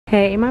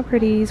Hey my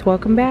pretties,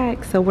 welcome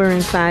back. So we're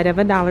inside of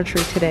a Dollar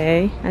Tree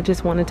today. I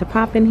just wanted to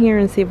pop in here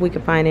and see if we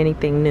could find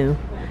anything new.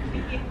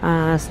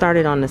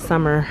 Started on the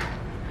summer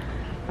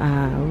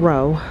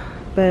row,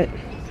 but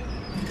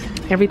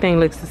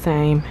everything looks the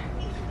same.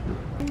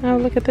 Oh,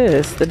 look at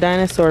this, the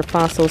dinosaur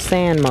fossil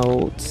sand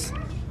molds.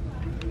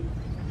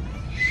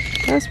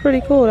 That's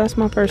pretty cool. That's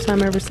my first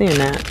time ever seeing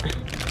that.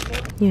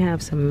 You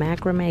have some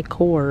macrame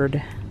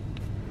cord.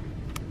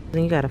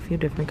 And you got a few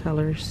different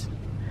colors.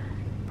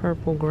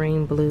 Purple,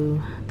 green,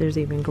 blue. There's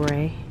even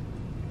gray.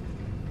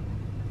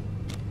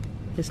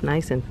 It's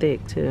nice and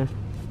thick too.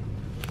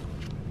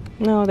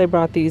 No, they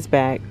brought these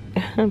back.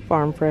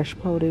 Farm fresh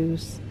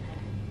produce.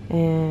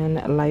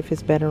 And life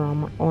is better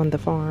on the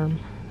farm.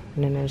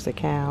 And then there's a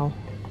cow.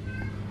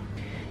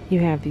 You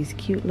have these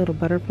cute little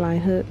butterfly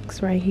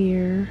hooks right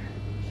here.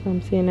 So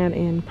I'm seeing that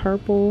in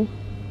purple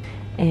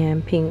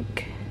and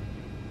pink.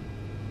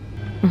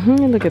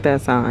 Look at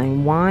that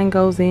sign. Wine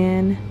goes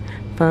in,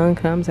 fun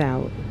comes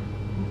out.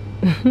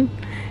 And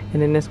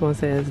then this one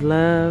says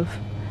love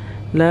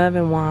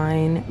and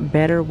wine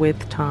better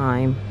with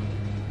time.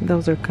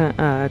 Those are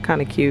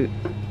kind of cute.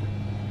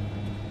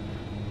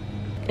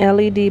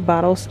 LED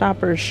bottle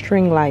stopper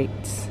string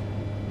lights.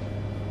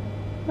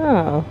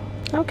 Oh,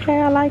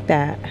 okay, I like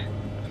that.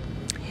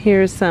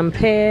 Here's some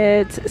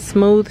pads,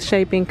 smooth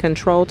shaping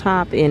control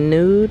top in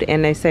nude,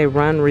 and they say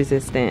run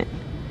resistant.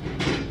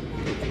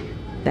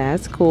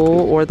 That's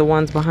cool. Or the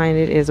ones behind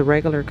it is a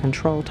regular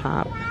control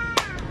top.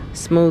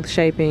 Smooth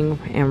shaping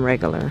and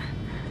regular.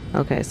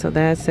 Okay, so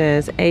that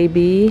says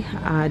AB.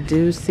 I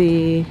do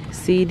see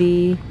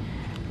CD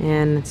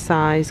and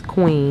size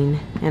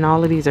queen, and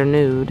all of these are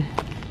nude.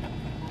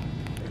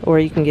 Or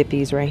you can get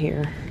these right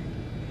here,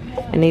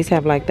 and these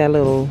have like that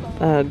little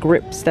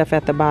grip stuff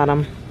at the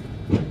bottom.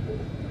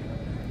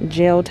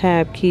 Gel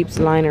tab keeps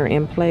liner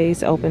in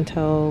place. Open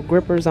toe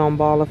grippers on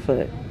ball of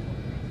foot.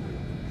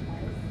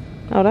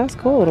 Oh, that's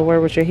cool to wear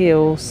with your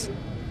heels,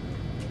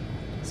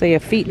 so your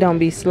feet don't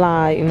be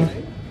sliding.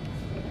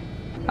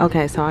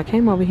 Okay, so I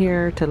came over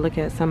here to look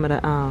at some of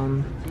the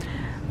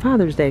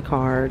Father's Day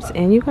cards.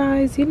 And you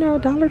guys, you know,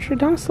 Dollar Tree,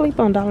 don't sleep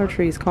on Dollar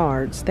Tree's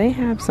cards. They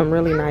have some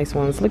really nice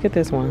ones. Look at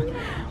this one.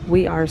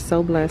 We are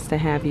so blessed to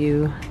have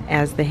you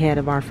as the head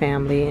of our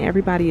family.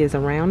 Everybody is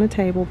around the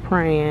table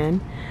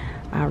praying.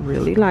 I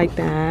really like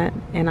that.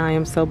 And I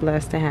am so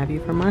blessed to have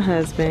you for my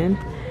husband.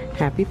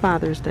 Happy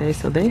Father's Day.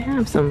 So they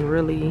have some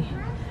really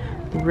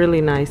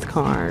nice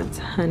cards.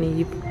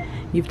 Honey,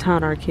 you've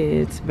taught our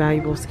kids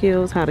valuable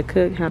skills: how to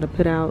cook, how to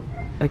put out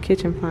a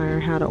kitchen fire,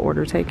 how to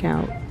order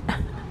takeout.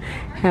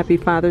 Happy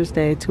Father's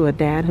Day to a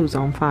dad who's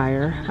on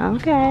fire.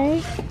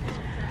 Okay.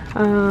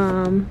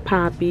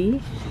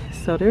 Poppy.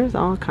 So there's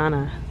all kind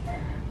of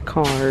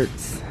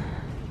cards.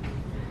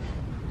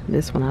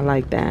 This one, I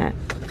like that.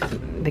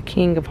 The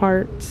King of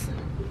Hearts.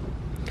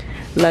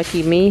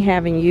 Lucky me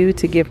having you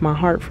to give my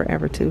heart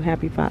forever to.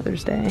 Happy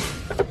Father's Day.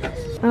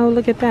 Oh,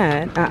 look at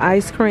that. An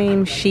ice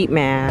cream sheet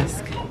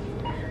mask.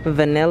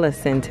 Vanilla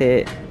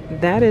scented.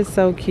 That is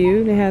so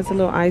cute. It has a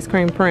little ice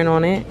cream print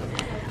on it.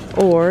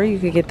 Or you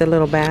could get the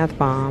little bath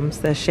bombs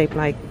that's shaped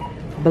like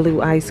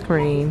blue ice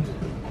cream.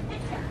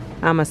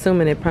 I'm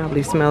assuming it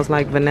probably smells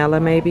like vanilla,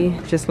 maybe,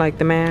 just like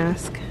the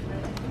mask.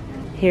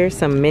 Here's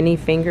some mini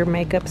finger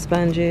makeup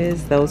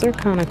sponges. Those are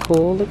kind of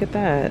cool. Look at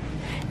that.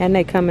 And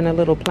they come in a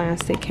little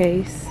plastic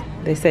case.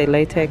 They say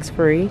latex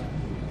free.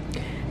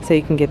 So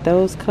you can get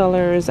those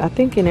colors. I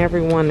think in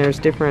every one there's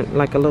different,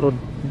 like a little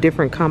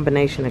different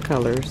combination of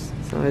colors.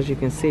 So as you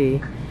can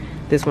see,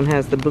 this one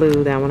has the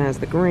blue, that one has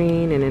the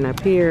green, and then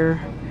up here,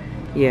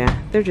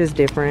 yeah, they're just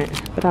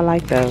different, but I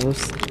like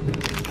those.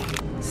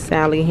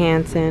 Sally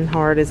Hansen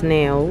Hard as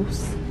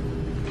Nails.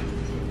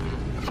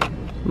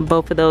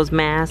 Both of those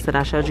masks that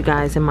I showed you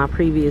guys in my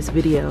previous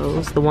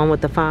videos, the one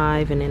with the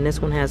 5 and then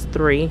this one has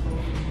 3.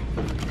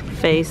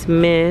 Face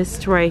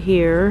mist right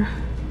here.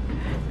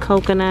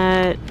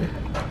 Coconut,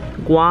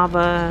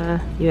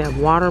 guava, you have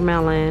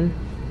watermelon.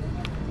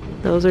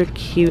 Those are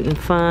cute and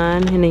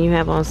fun. And then you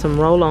have on some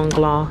roll-on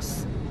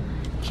gloss,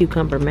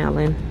 cucumber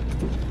melon,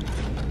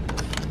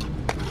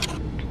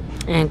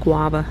 and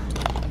guava.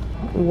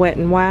 Wet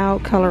n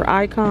Wild color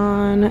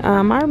icon.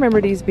 I remember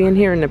these being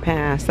here in the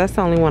past. That's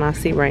the only one I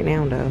see right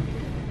now though.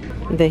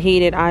 The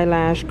heated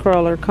eyelash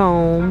curler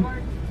comb.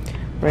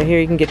 Right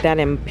here you can get that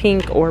in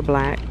pink or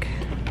black.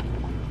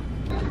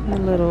 A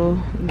little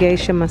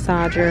geisha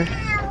massager.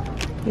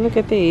 Look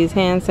at these,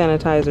 hand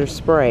sanitizer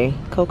spray.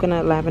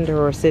 Coconut, lavender,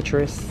 or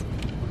citrus.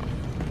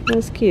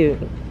 That's cute.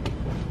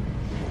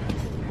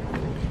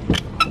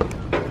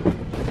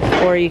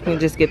 Or you can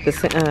just get the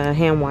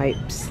hand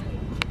wipes.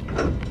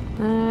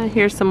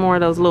 Here's some more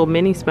of those little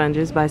mini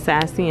sponges by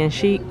Sassy and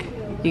Chic.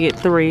 You get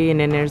 3, and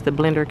then there's the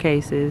blender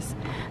cases.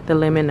 The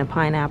lemon, the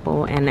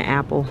pineapple, and the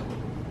apple.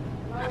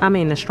 I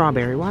mean the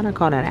strawberry. Why do I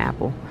call that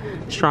apple?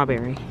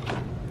 Strawberry.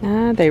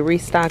 They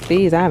restocked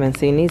these. I haven't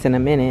seen these in a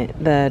minute.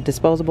 The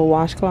disposable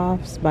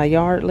washcloths by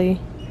Yardley.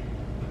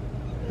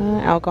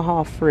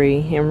 Alcohol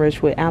free,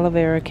 enriched with aloe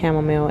vera,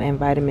 chamomile, and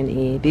vitamin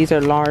E. These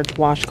are large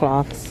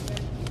washcloths.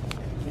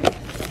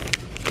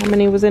 How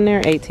many was in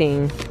there?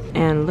 18.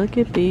 And look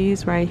at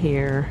these right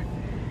here.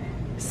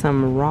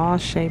 Some raw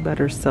shea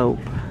butter soap.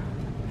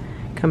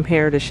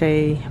 Compared to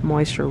Shea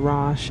Moisture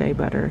Raw Shea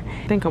Butter.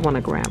 I think I want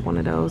to grab one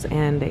of those.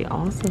 And they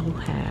also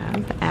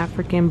have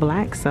African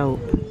black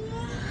soap.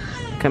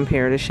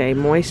 Compared to Shea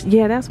Moisture.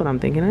 Yeah, that's what I'm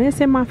thinking.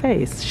 It's in my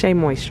face. Shea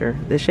Moisture.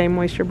 The Shea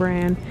Moisture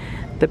brand.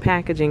 The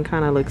packaging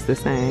kind of looks the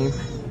same.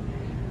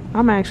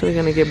 I'm actually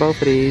going to get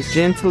both of these.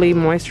 Gently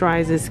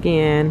moisturizes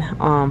skin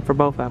for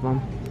both of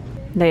them.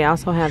 They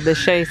also have the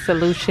Shea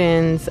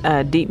Solutions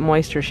Deep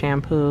Moisture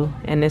Shampoo.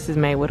 And this is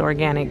made with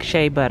organic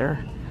shea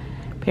butter.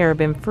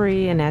 Paraben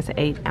free, and that's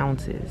 8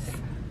 ounces.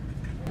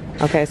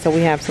 Okay, so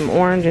we have some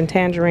orange and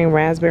tangerine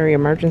raspberry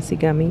emergency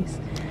gummies.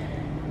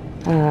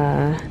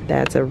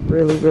 That's a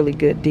really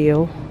good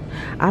deal.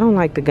 I don't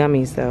like the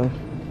gummies though.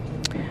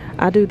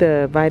 I do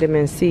the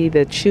vitamin C,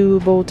 the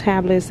chewable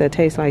tablets that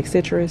taste like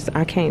citrus.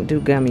 I can't do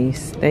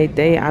gummies.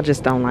 I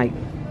just don't like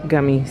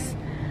gummies.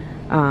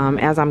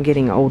 As I'm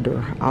getting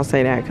older, I'll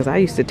say that, because I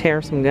used to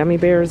tear some gummy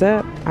bears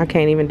up. I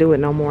can't even do it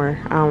no more.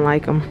 I don't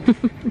like them.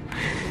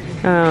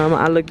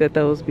 I looked at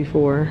those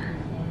before.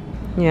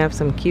 You have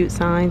some cute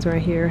signs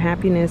right here.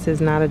 Happiness is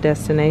not a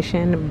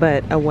destination,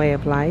 but a way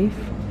of life.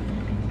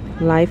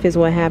 Life is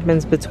what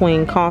happens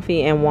between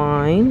coffee and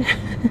wine.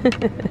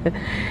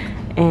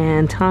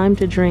 And time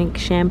to drink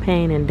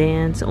champagne and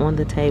dance on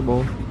the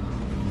table.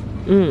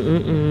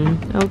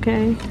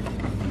 Okay.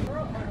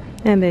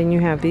 And then you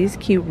have these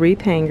cute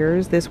wreath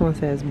hangers. This one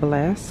says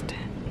blessed.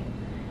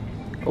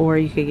 Or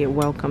you could get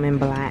welcome in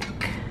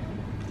black.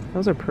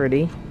 Those are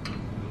pretty.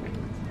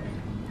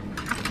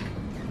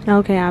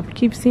 Okay, I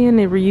keep seeing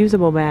the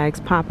reusable bags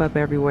pop up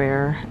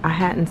everywhere. I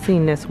hadn't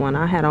seen this one.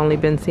 I had only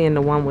been seeing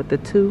the one with the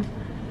 2.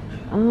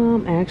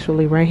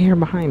 Actually right here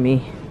behind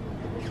me.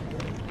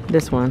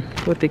 This one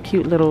with the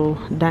cute little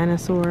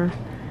dinosaur.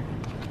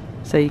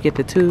 So you get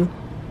the 2.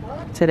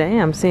 Today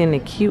I'm seeing the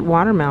cute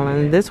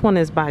watermelon. This one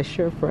is by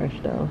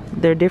Surefresh though.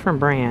 They're different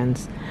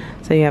brands.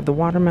 So you have the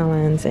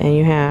watermelons and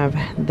you have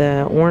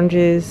the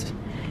oranges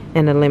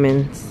and the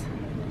lemons.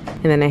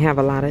 And then they have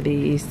a lot of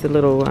these, the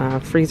little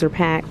freezer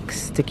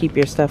packs to keep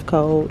your stuff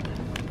cold.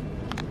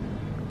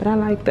 But I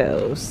like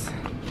those.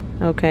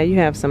 Okay, you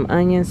have some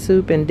onion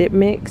soup and dip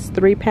mix,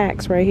 3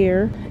 packs right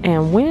here.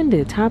 And when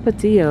did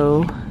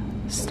Tapatio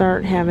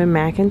start having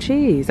mac and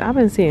cheese? I've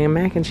been seeing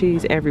mac and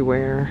cheese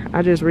everywhere.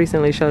 I just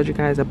recently showed you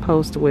guys a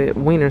post with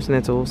Wiener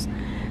Schnitzels.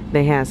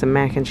 They had some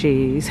mac and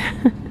cheese.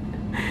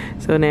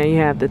 So now you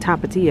have the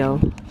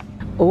Tapatio.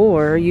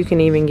 Or you can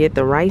even get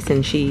the rice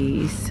and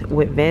cheese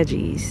with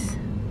veggies.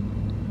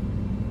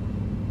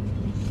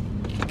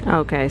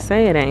 Okay,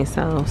 say it ain't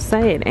so.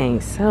 Say it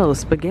ain't so.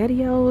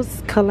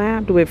 SpaghettiOs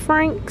collabed with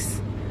Frank's.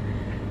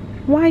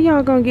 Why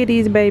y'all gonna get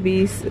these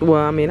babies? Well,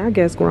 I mean, I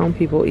guess grown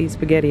people eat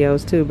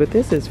SpaghettiOs too, but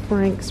this is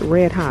Frank's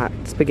Red Hot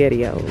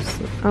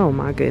SpaghettiOs. Oh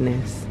my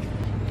goodness.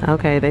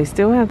 Okay, they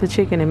still have the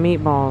chicken and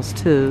meatballs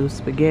too.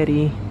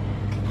 Spaghetti,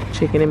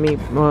 chicken and meat.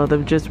 Well, they're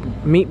just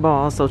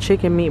meatballs. So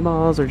chicken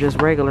meatballs or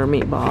just regular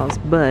meatballs.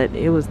 But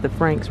it was the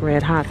Frank's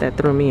Red Hot that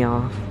threw me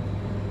off.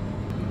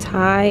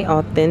 Thai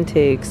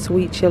authentic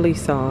sweet chili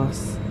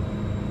sauce,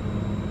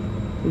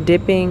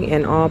 dipping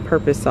in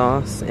all-purpose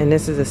sauce, and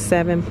this is a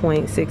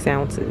 7.6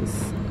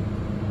 ounces.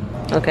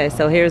 Okay,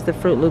 so here's the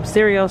Fruit Loop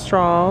cereal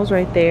straws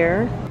right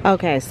there.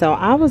 Okay, so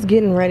I was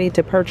getting ready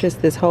to purchase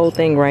this whole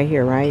thing right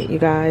here, right, you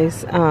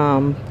guys,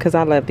 because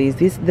I love these.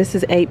 This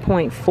is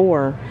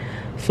 8.4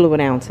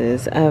 fluid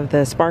ounces of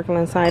the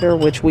sparkling cider,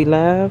 which we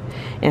love.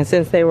 And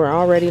since they were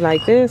already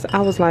like this,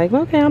 I was like,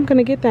 okay, I'm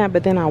gonna get that.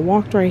 But then I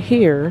walked right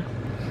here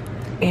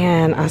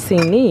and I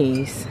seen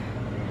these,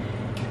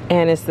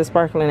 and it's the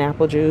sparkling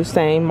apple juice,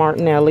 same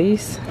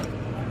Martinelli's,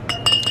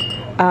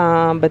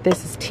 but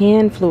this is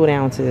 10 fluid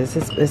ounces.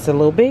 It's a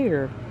little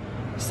bigger,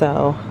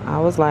 so I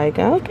was like,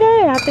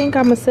 okay, I think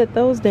I'm gonna set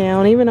those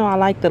down. Even though I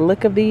like the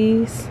look of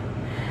these,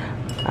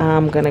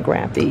 I'm gonna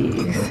grab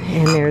these,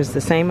 and there's the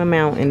same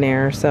amount in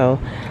there, so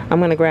I'm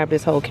gonna grab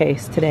this whole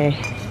case today.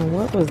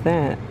 What was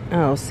that?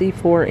 Oh,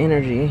 C4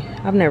 Energy.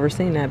 I've never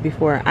seen that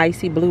before.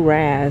 Icy Blue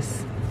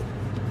Raz.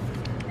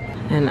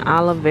 An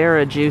aloe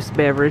vera juice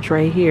beverage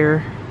right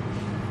here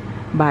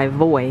by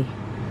Voy.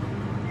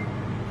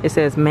 It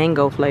says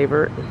mango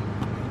flavored.